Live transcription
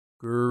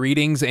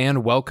Greetings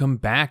and welcome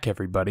back,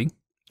 everybody.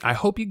 I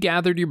hope you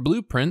gathered your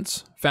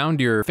blueprints, found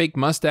your fake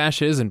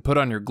mustaches, and put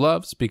on your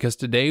gloves, because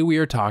today we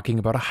are talking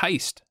about a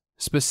heist,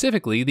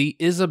 specifically the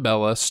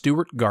Isabella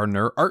Stewart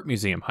Gardner Art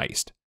Museum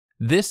heist.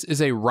 This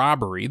is a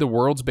Robbery, the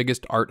world's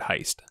biggest art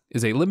heist,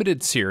 is a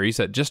limited series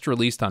that just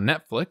released on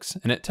Netflix,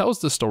 and it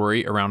tells the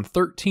story around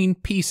 13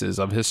 pieces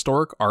of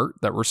historic art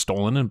that were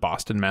stolen in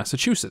Boston,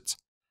 Massachusetts.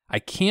 I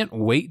can't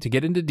wait to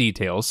get into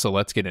details, so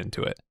let's get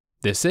into it.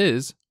 This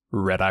is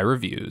Redeye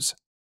Reviews.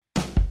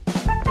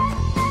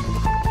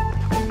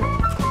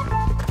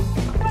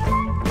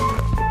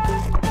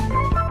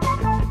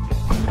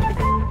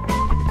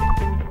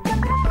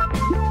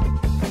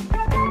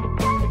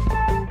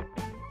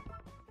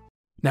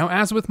 Now,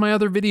 as with my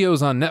other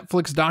videos on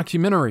Netflix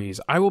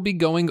documentaries, I will be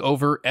going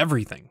over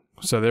everything,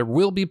 so there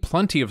will be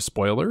plenty of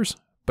spoilers,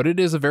 but it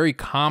is a very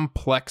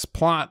complex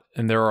plot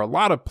and there are a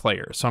lot of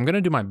players, so I'm going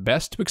to do my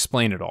best to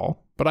explain it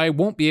all, but I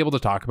won't be able to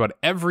talk about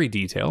every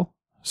detail,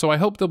 so I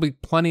hope there'll be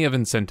plenty of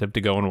incentive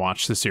to go and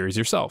watch the series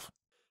yourself.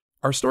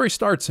 Our story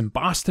starts in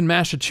Boston,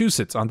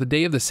 Massachusetts on the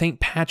day of the St.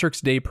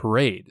 Patrick's Day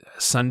Parade,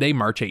 Sunday,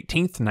 March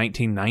 18th,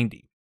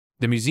 1990.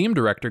 The museum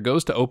director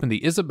goes to open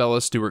the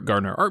Isabella Stewart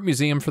Gardner Art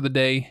Museum for the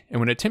day, and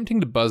when attempting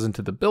to buzz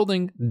into the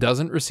building,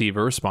 doesn't receive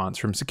a response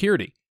from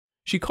security.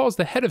 She calls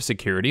the head of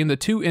security, and the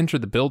two enter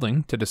the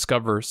building to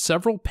discover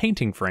several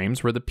painting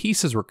frames where the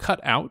pieces were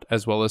cut out,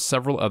 as well as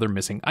several other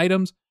missing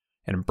items,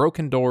 and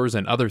broken doors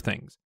and other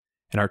things.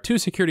 And our two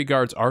security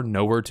guards are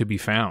nowhere to be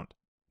found.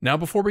 Now,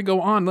 before we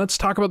go on, let's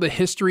talk about the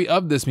history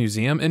of this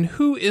museum and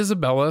who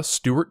Isabella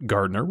Stewart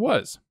Gardner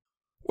was.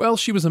 Well,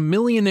 she was a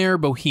millionaire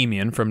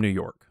bohemian from New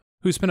York,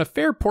 who spent a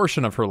fair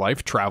portion of her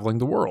life traveling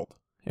the world.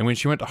 And when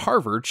she went to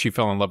Harvard, she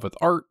fell in love with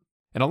art,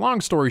 and a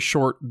long story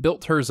short,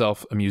 built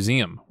herself a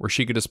museum where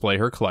she could display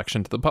her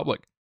collection to the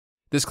public.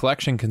 This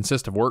collection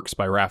consists of works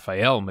by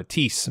Raphael,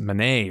 Matisse,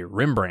 Manet,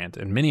 Rembrandt,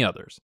 and many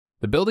others.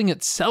 The building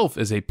itself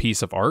is a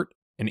piece of art,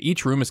 and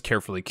each room is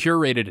carefully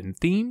curated and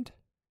themed.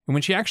 And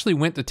when she actually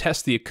went to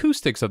test the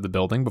acoustics of the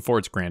building before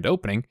its grand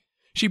opening,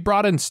 she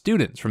brought in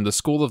students from the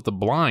School of the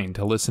Blind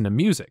to listen to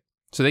music,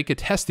 so they could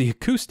test the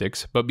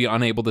acoustics but be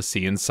unable to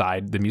see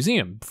inside the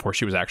museum before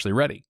she was actually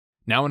ready.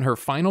 Now, in her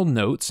final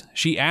notes,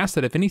 she asked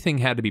that if anything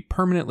had to be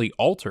permanently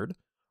altered,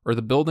 or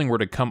the building were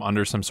to come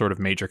under some sort of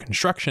major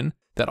construction,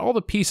 that all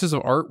the pieces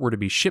of art were to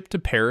be shipped to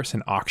Paris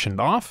and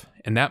auctioned off,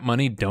 and that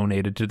money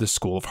donated to the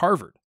School of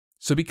Harvard.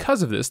 So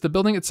because of this, the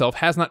building itself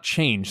has not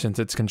changed since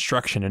its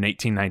construction in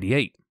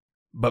 1898.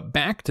 But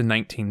back to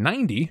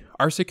 1990,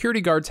 our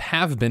security guards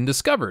have been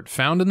discovered,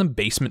 found in the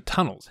basement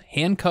tunnels,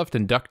 handcuffed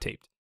and duct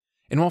taped.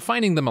 And while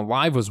finding them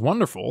alive was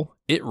wonderful,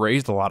 it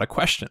raised a lot of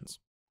questions.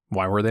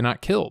 Why were they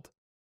not killed?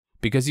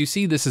 Because you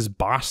see, this is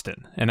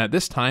Boston, and at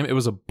this time it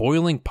was a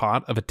boiling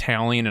pot of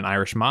Italian and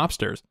Irish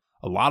mobsters,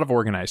 a lot of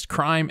organized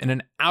crime, and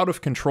an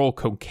out-of-control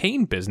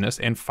cocaine business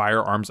and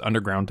firearms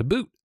underground to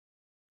boot.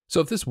 So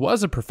if this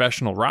was a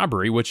professional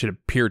robbery, which it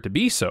appeared to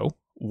be so,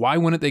 why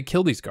wouldn't they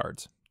kill these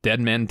guards?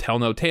 Dead men tell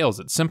no tales,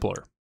 it's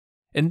simpler.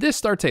 And this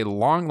starts a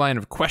long line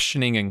of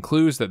questioning and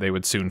clues that they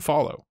would soon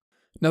follow.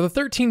 Now, the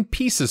 13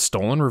 pieces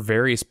stolen were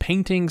various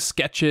paintings,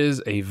 sketches,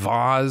 a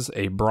vase,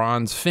 a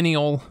bronze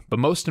finial, but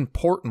most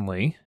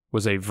importantly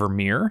was a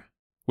Vermeer,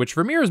 which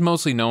Vermeer is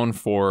mostly known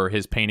for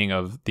his painting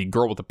of the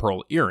girl with the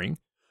pearl earring,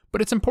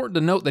 but it's important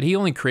to note that he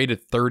only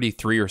created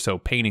 33 or so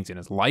paintings in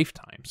his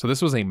lifetime, so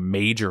this was a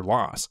major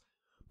loss.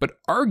 But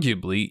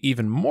arguably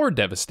even more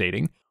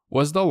devastating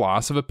was the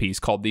loss of a piece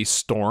called the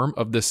Storm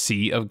of the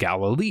Sea of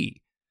Galilee,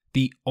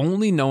 the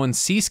only known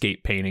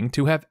seascape painting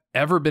to have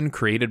ever been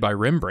created by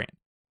Rembrandt.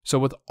 So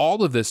with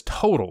all of this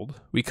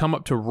totaled, we come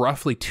up to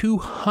roughly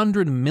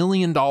 $200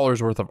 million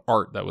worth of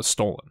art that was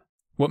stolen.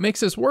 What makes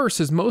this worse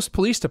is most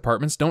police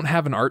departments don't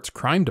have an arts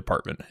crime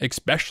department,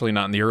 especially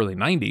not in the early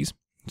 90s,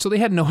 so they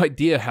had no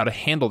idea how to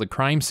handle the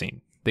crime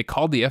scene. They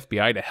called the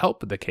FBI to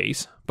help with the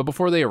case, but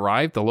before they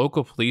arrived, the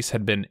local police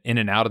had been in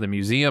and out of the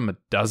museum a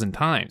dozen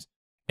times.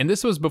 And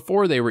this was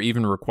before they were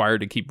even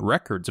required to keep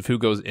records of who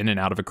goes in and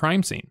out of a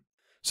crime scene.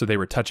 So they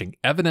were touching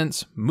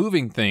evidence,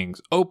 moving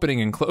things, opening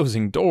and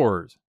closing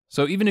doors.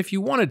 So even if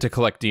you wanted to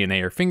collect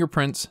DNA or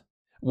fingerprints,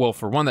 well,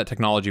 for one, that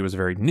technology was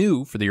very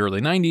new for the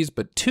early 90s,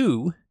 but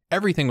two,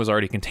 everything was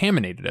already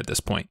contaminated at this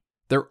point.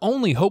 Their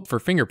only hope for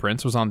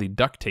fingerprints was on the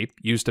duct tape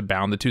used to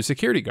bound the two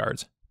security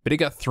guards, but it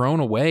got thrown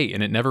away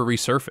and it never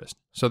resurfaced.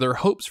 So their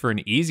hopes for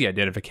an easy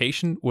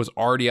identification was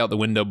already out the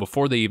window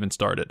before they even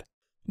started.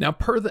 Now,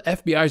 per the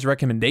FBI's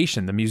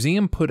recommendation, the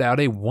museum put out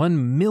a $1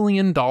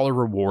 million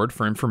reward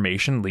for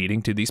information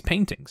leading to these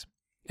paintings.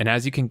 And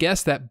as you can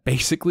guess, that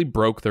basically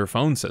broke their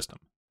phone system.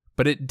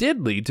 But it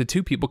did lead to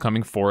two people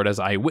coming forward as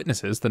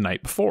eyewitnesses the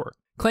night before,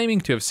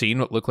 claiming to have seen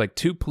what looked like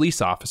two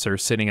police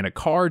officers sitting in a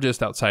car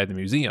just outside the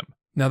museum.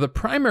 Now, the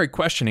primary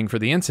questioning for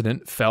the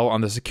incident fell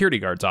on the security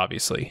guards,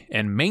 obviously,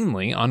 and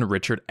mainly on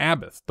Richard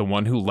Abbott, the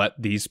one who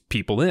let these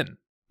people in.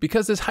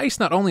 Because this heist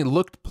not only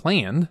looked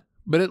planned,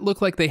 but it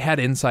looked like they had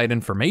inside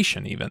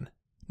information even.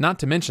 Not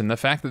to mention the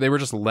fact that they were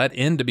just let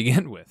in to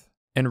begin with.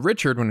 And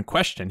Richard, when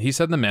questioned, he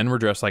said the men were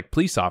dressed like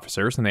police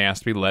officers and they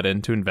asked to be let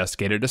in to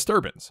investigate a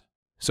disturbance.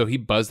 So he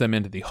buzzed them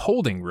into the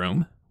holding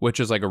room, which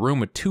is like a room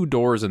with 2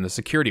 doors in the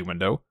security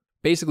window,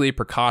 basically a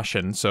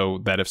precaution so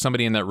that if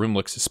somebody in that room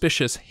looks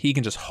suspicious, he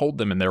can just hold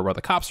them in there while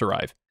the cops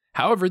arrive.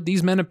 However,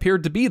 these men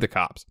appeared to be the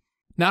cops.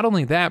 Not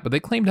only that, but they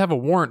claimed to have a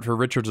warrant for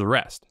Richard's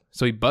arrest.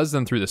 So he buzzed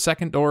them through the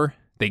second door,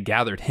 they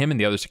gathered him and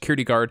the other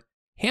security guard,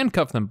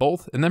 handcuffed them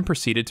both, and then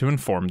proceeded to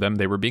inform them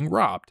they were being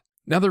robbed.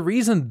 Now, the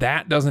reason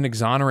that doesn't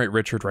exonerate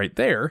Richard right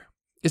there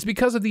is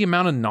because of the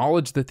amount of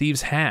knowledge the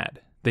thieves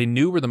had. They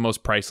knew where the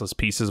most priceless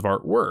pieces of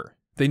art were.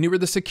 They knew where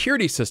the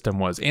security system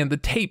was and the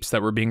tapes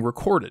that were being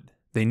recorded.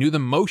 They knew the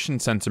motion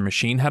sensor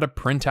machine had a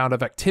printout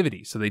of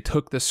activity, so they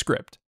took the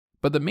script.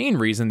 But the main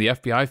reason the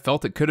FBI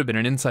felt it could have been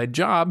an inside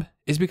job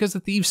is because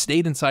the thieves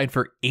stayed inside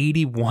for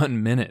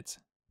 81 minutes.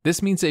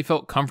 This means they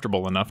felt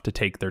comfortable enough to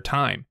take their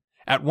time.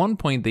 At one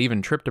point, they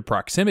even tripped a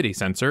proximity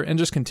sensor and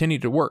just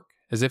continued to work,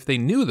 as if they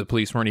knew the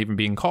police weren't even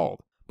being called.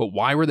 But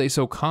why were they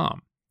so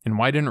calm? And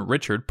why didn't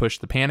Richard push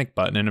the panic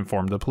button and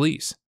inform the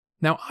police?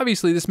 Now,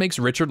 obviously, this makes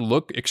Richard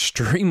look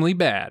extremely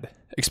bad,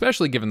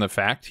 especially given the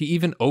fact he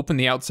even opened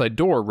the outside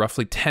door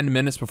roughly 10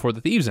 minutes before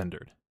the thieves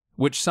entered,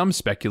 which some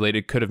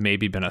speculated could have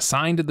maybe been a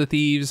sign to the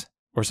thieves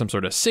or some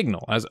sort of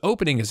signal, as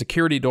opening a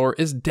security door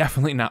is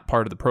definitely not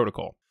part of the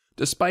protocol.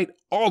 Despite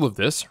all of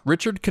this,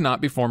 Richard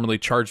cannot be formally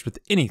charged with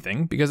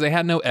anything because they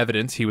had no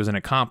evidence he was an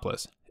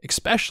accomplice,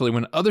 especially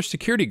when other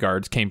security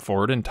guards came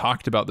forward and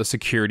talked about the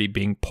security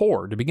being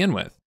poor to begin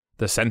with.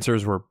 The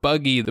sensors were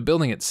buggy, the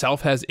building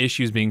itself has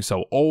issues being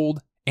so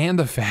old, and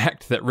the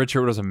fact that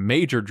Richard was a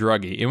major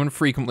druggie and would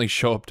frequently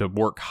show up to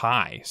work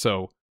high,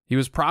 so he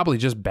was probably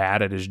just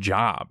bad at his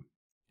job.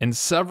 And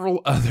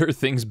several other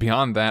things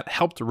beyond that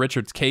helped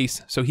Richard's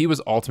case, so he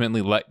was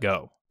ultimately let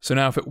go. So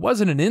now if it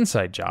wasn't an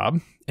inside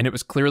job, and it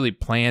was clearly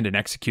planned and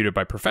executed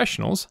by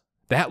professionals,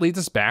 that leads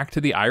us back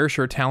to the Irish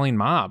or Italian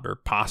mob,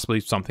 or possibly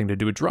something to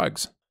do with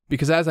drugs.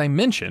 Because as I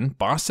mentioned,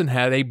 Boston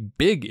had a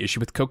big issue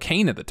with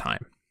cocaine at the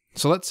time.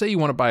 So let's say you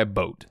want to buy a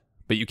boat,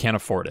 but you can't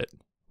afford it.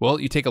 Well,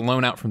 you take a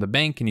loan out from the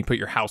bank and you put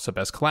your house up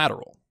as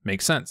collateral.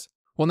 Makes sense.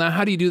 Well, now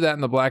how do you do that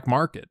in the black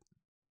market?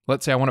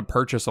 Let's say I want to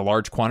purchase a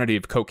large quantity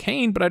of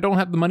cocaine, but I don't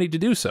have the money to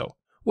do so.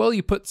 Well,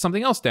 you put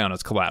something else down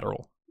as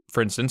collateral.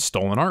 For instance,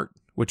 stolen art,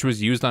 which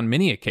was used on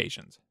many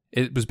occasions.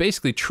 It was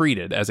basically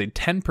treated as a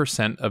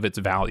 10% of its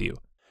value.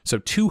 So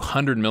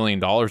 $200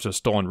 million of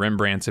stolen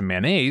Rembrandts and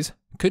Manets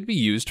could be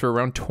used for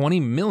around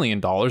 $20 million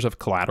of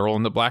collateral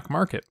in the black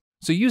market.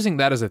 So using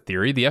that as a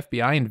theory, the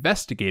FBI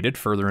investigated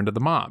further into the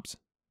mobs.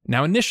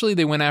 Now initially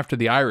they went after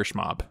the Irish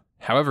mob.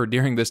 However,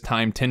 during this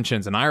time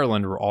tensions in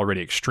Ireland were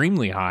already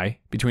extremely high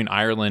between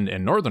Ireland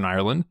and Northern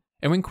Ireland,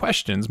 and when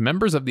questioned,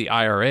 members of the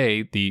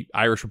IRA, the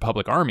Irish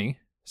Republic Army,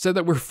 said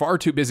that we're far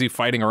too busy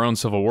fighting our own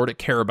civil war to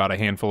care about a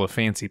handful of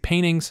fancy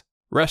paintings.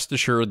 Rest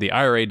assured, the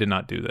IRA did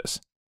not do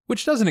this.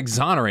 Which doesn't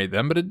exonerate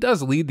them, but it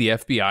does lead the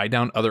FBI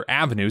down other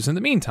avenues in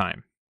the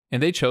meantime.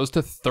 And they chose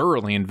to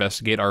thoroughly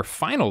investigate our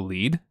final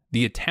lead,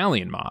 the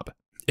Italian mob.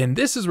 And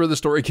this is where the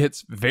story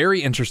gets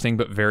very interesting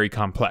but very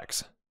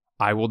complex.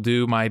 I will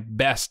do my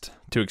best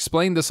to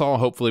explain this all,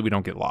 hopefully we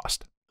don't get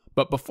lost.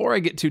 But before I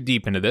get too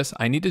deep into this,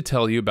 I need to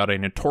tell you about a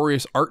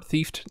notorious art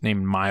thief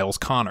named Miles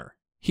Connor.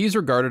 He's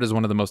regarded as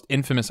one of the most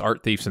infamous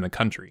art thieves in the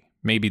country,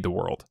 maybe the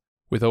world.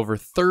 With over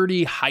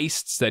 30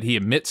 heists that he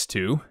admits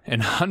to,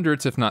 and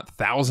hundreds if not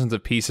thousands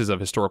of pieces of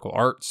historical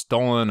art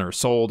stolen or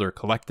sold or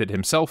collected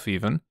himself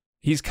even,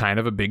 he's kind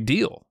of a big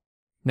deal.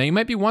 Now you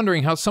might be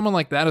wondering how someone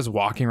like that is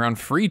walking around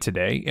free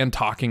today and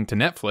talking to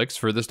Netflix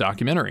for this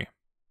documentary.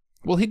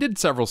 Well, he did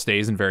several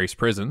stays in various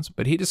prisons,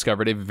 but he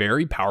discovered a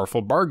very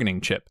powerful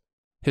bargaining chip,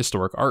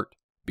 historic art.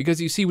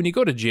 Because you see, when you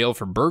go to jail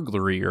for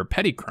burglary or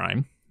petty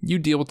crime, you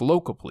deal with the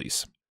local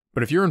police.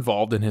 But if you're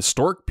involved in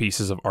historic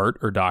pieces of art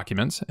or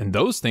documents, and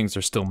those things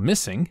are still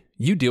missing,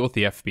 you deal with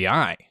the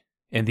FBI.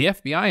 And the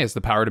FBI has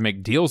the power to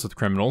make deals with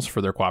criminals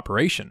for their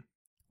cooperation,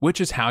 which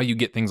is how you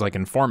get things like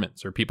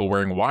informants or people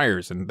wearing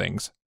wires and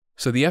things.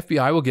 So the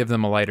FBI will give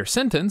them a lighter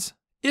sentence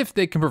if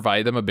they can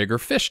provide them a bigger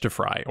fish to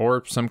fry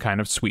or some kind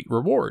of sweet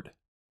reward.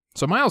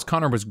 So Miles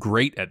Connor was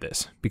great at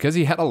this because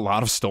he had a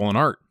lot of stolen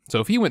art. So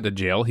if he went to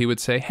jail, he would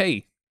say,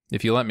 hey,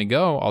 if you let me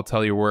go, I'll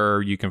tell you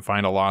where you can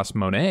find a lost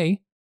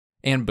Monet,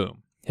 and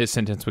boom, his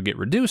sentence would get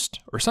reduced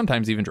or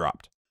sometimes even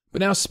dropped.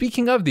 But now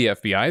speaking of the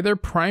FBI, their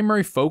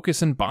primary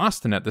focus in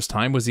Boston at this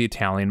time was the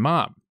Italian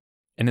mob.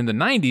 And in the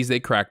 90s, they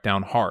cracked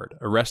down hard,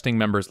 arresting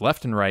members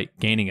left and right,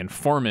 gaining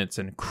informants,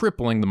 and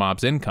crippling the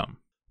mob's income.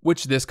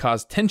 Which this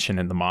caused tension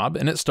in the mob,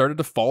 and it started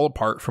to fall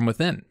apart from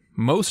within.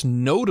 Most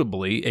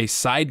notably, a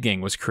side gang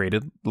was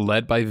created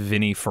led by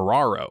Vinnie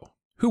Ferraro,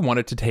 who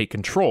wanted to take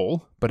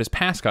control, but his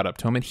past got up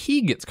to him and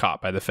he gets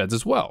caught by the feds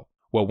as well.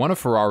 Well, one of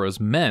Ferraro's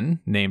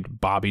men,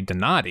 named Bobby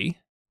Donati,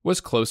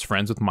 was close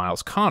friends with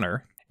Miles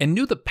Connor and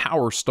knew the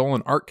power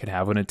stolen art could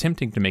have when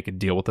attempting to make a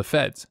deal with the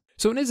feds.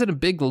 So it isn't a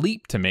big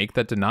leap to make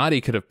that Donati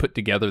could have put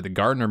together the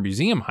Gardner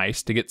Museum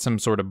heist to get some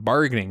sort of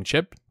bargaining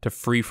chip to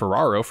free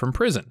Ferraro from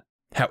prison.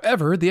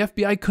 However, the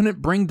FBI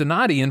couldn't bring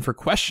Donati in for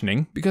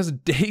questioning because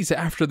days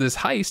after this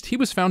heist, he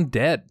was found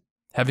dead,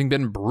 having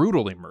been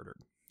brutally murdered.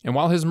 And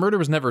while his murder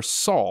was never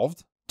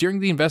solved, during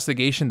the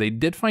investigation they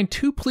did find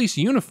 2 police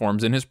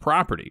uniforms in his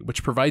property,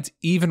 which provides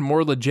even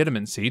more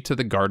legitimacy to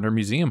the Gardner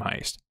Museum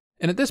heist.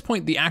 And at this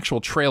point, the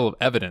actual trail of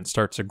evidence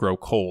starts to grow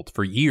cold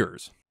for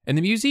years. And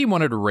the museum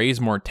wanted to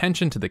raise more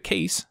attention to the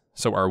case,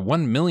 so our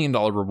 $1 million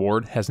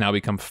reward has now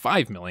become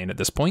 $5 million at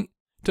this point,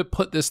 to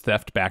put this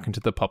theft back into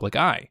the public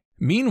eye.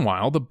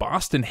 Meanwhile, the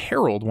Boston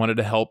Herald wanted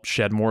to help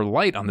shed more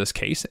light on this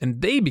case,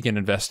 and they began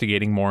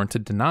investigating more into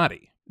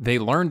Donati. They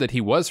learned that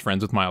he was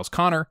friends with Miles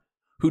Connor,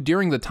 who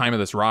during the time of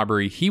this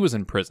robbery, he was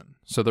in prison,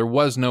 so there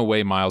was no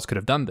way Miles could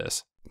have done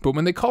this. But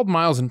when they called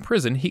Miles in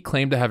prison, he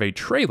claimed to have a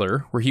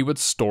trailer where he would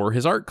store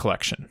his art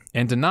collection,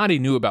 and Donati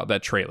knew about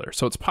that trailer,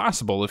 so it's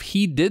possible if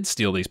he did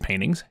steal these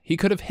paintings, he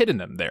could have hidden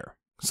them there.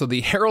 So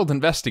the Herald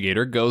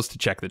investigator goes to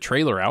check the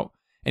trailer out,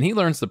 and he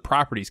learns the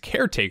property's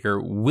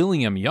caretaker,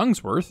 William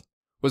Youngsworth,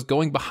 was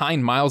going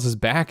behind Miles's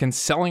back and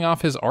selling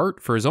off his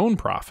art for his own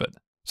profit.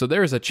 So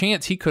there is a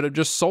chance he could have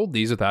just sold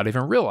these without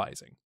even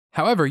realizing.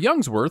 However,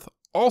 Youngsworth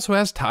also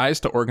has ties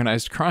to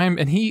organized crime,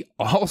 and he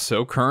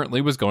also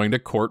currently was going to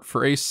court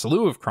for a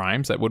slew of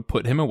crimes that would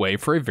put him away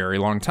for a very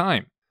long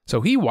time.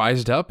 So he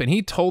wised up and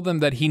he told them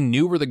that he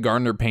knew where the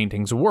Gardner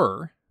paintings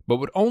were, but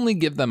would only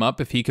give them up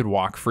if he could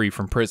walk free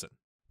from prison.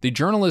 The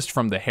journalist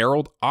from the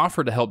Herald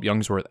offered to help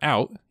Youngsworth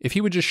out if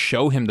he would just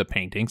show him the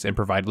paintings and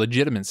provide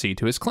legitimacy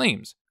to his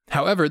claims.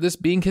 However, this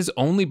being his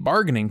only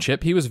bargaining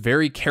chip, he was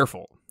very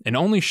careful and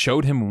only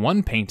showed him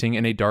one painting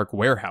in a dark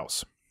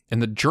warehouse.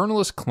 And the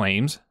journalist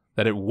claims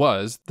that it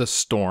was The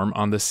Storm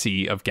on the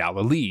Sea of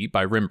Galilee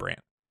by Rembrandt.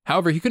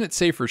 However, he couldn't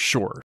say for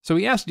sure, so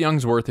he asked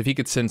Youngsworth if he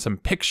could send some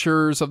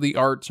pictures of the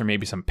arts or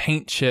maybe some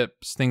paint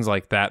chips, things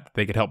like that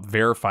they could help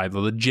verify the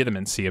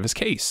legitimacy of his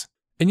case.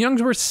 And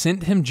Youngsworth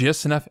sent him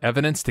just enough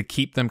evidence to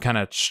keep them kind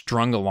of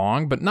strung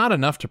along, but not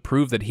enough to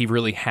prove that he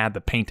really had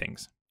the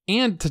paintings.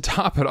 And to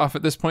top it off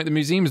at this point, the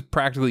museum is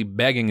practically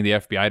begging the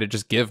FBI to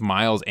just give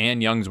Miles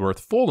and Youngsworth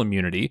full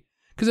immunity,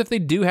 because if they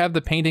do have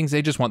the paintings,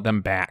 they just want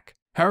them back.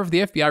 However,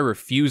 the FBI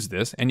refused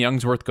this, and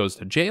Youngsworth goes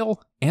to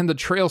jail, and the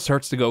trail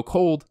starts to go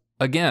cold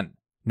again.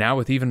 Now,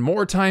 with even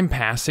more time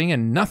passing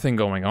and nothing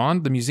going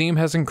on, the museum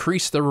has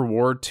increased the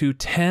reward to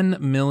 $10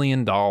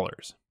 million.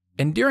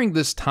 And during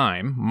this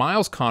time,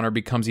 Miles Connor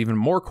becomes even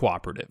more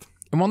cooperative.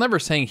 And while never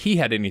saying he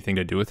had anything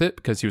to do with it,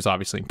 because he was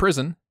obviously in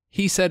prison,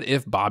 he said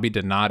if Bobby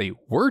Donati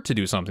were to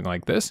do something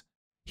like this,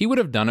 he would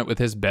have done it with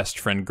his best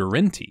friend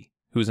Guarenti,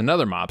 who's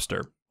another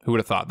mobster. Who would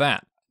have thought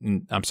that?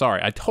 I'm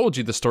sorry, I told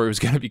you the story was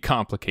going to be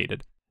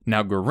complicated.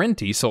 Now,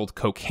 Guarenti sold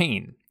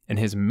cocaine, and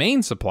his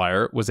main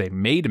supplier was a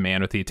made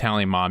man with the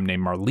Italian mob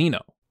named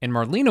Marlino. And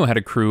Marlino had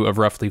a crew of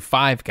roughly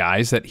 5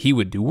 guys that he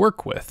would do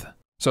work with.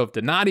 So if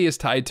Donati is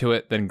tied to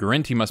it, then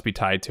Guarenti must be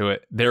tied to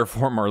it.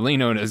 Therefore,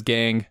 Marlino and his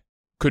gang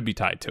could be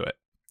tied to it.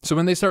 So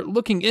when they start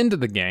looking into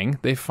the gang,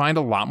 they find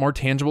a lot more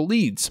tangible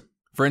leads.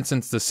 For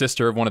instance, the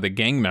sister of one of the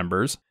gang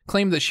members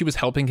claimed that she was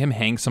helping him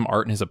hang some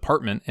art in his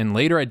apartment and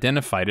later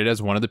identified it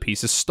as one of the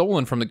pieces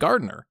stolen from the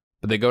gardener.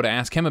 But they go to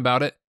ask him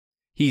about it.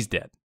 He's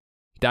dead.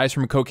 He dies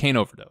from a cocaine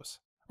overdose.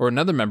 Or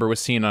another member was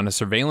seen on a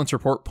surveillance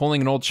report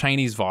pulling an old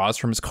Chinese vase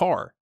from his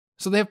car.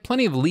 So they have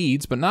plenty of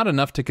leads, but not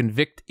enough to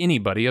convict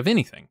anybody of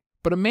anything.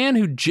 But a man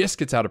who just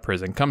gets out of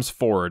prison comes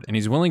forward and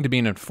he's willing to be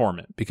an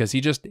informant because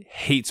he just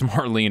hates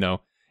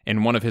Marlino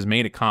and one of his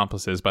main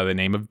accomplices by the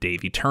name of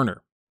Davy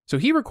Turner. So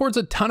he records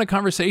a ton of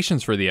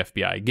conversations for the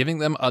FBI, giving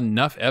them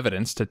enough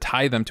evidence to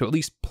tie them to at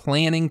least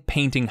planning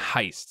painting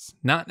heists.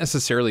 Not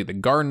necessarily the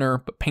gardener,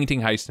 but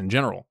painting heists in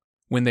general.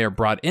 When they are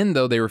brought in,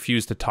 though, they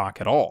refuse to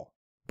talk at all.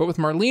 But with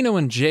Marlino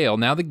in jail,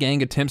 now the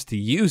gang attempts to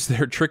use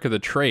their trick of the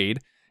trade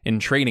in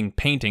trading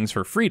paintings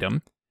for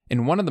freedom,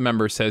 and one of the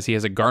members says he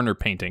has a Gardner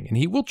painting, and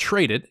he will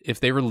trade it if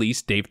they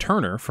release Dave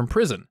Turner from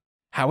prison.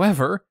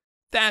 However,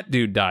 that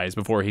dude dies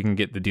before he can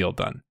get the deal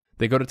done.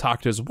 They go to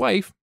talk to his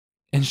wife,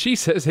 and she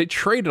says they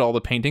traded all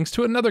the paintings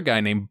to another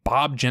guy named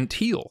Bob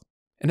Gentile.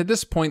 And at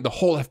this point, the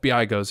whole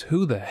FBI goes,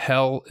 who the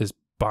hell is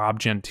Bob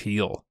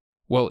Gentile?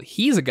 Well,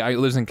 he's a guy who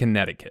lives in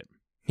Connecticut.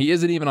 He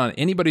isn't even on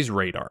anybody's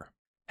radar.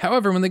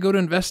 However, when they go to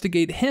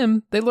investigate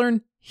him, they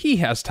learn he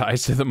has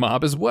ties to the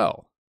mob as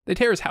well. They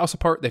tear his house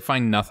apart, they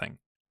find nothing.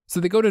 So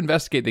they go to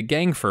investigate the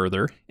gang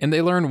further, and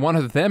they learn one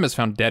of them is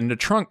found dead in a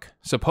trunk,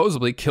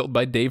 supposedly killed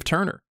by Dave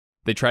Turner.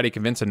 They try to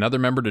convince another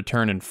member to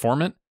turn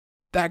informant.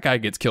 That guy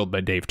gets killed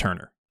by Dave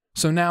Turner.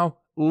 So now,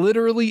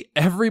 literally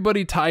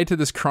everybody tied to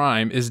this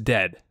crime is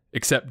dead,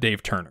 except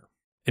Dave Turner.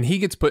 And he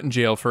gets put in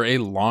jail for a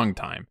long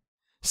time,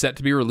 set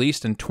to be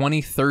released in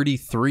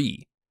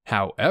 2033.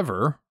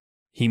 However,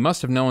 he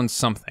must have known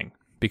something,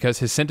 because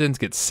his sentence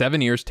gets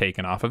 7 years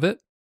taken off of it.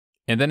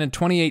 And then in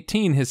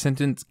 2018, his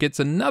sentence gets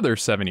another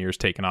 7 years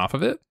taken off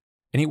of it,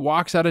 and he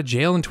walks out of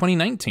jail in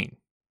 2019.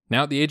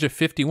 Now at the age of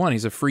 51,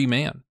 he's a free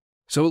man.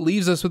 So it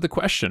leaves us with the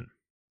question,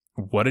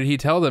 what did he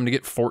tell them to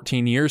get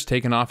 14 years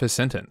taken off his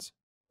sentence?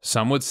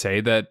 Some would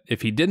say that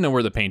if he did know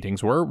where the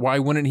paintings were, why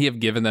wouldn't he have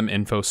given them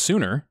info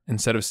sooner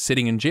instead of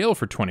sitting in jail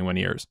for 21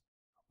 years?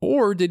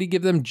 Or did he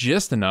give them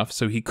just enough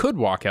so he could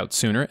walk out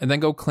sooner and then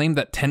go claim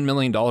that $10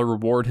 million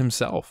reward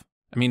himself?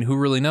 I mean, who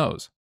really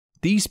knows?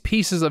 These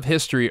pieces of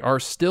history are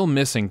still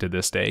missing to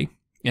this day,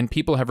 and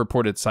people have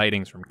reported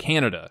sightings from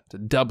Canada to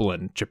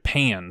Dublin,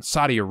 Japan,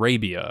 Saudi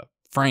Arabia,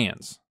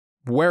 France,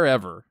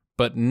 wherever,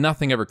 but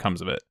nothing ever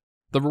comes of it.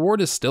 The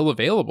reward is still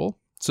available,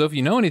 so if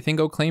you know anything,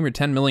 go claim your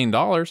 $10 million.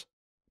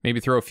 Maybe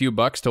throw a few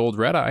bucks to old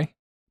Redeye.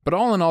 But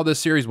all in all, this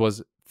series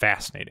was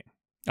fascinating.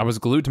 I was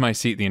glued to my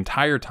seat the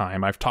entire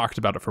time. I've talked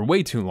about it for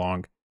way too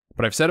long,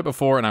 but I've said it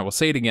before and I will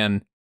say it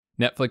again.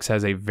 Netflix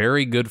has a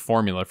very good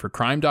formula for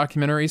crime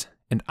documentaries,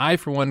 and I,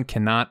 for one,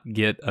 cannot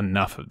get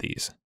enough of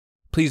these.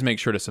 Please make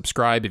sure to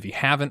subscribe if you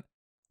haven't,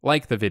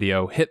 like the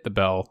video, hit the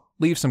bell,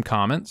 leave some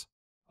comments.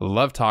 I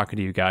love talking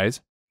to you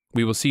guys.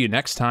 We will see you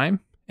next time,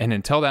 and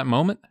until that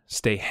moment,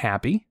 stay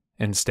happy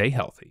and stay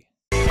healthy.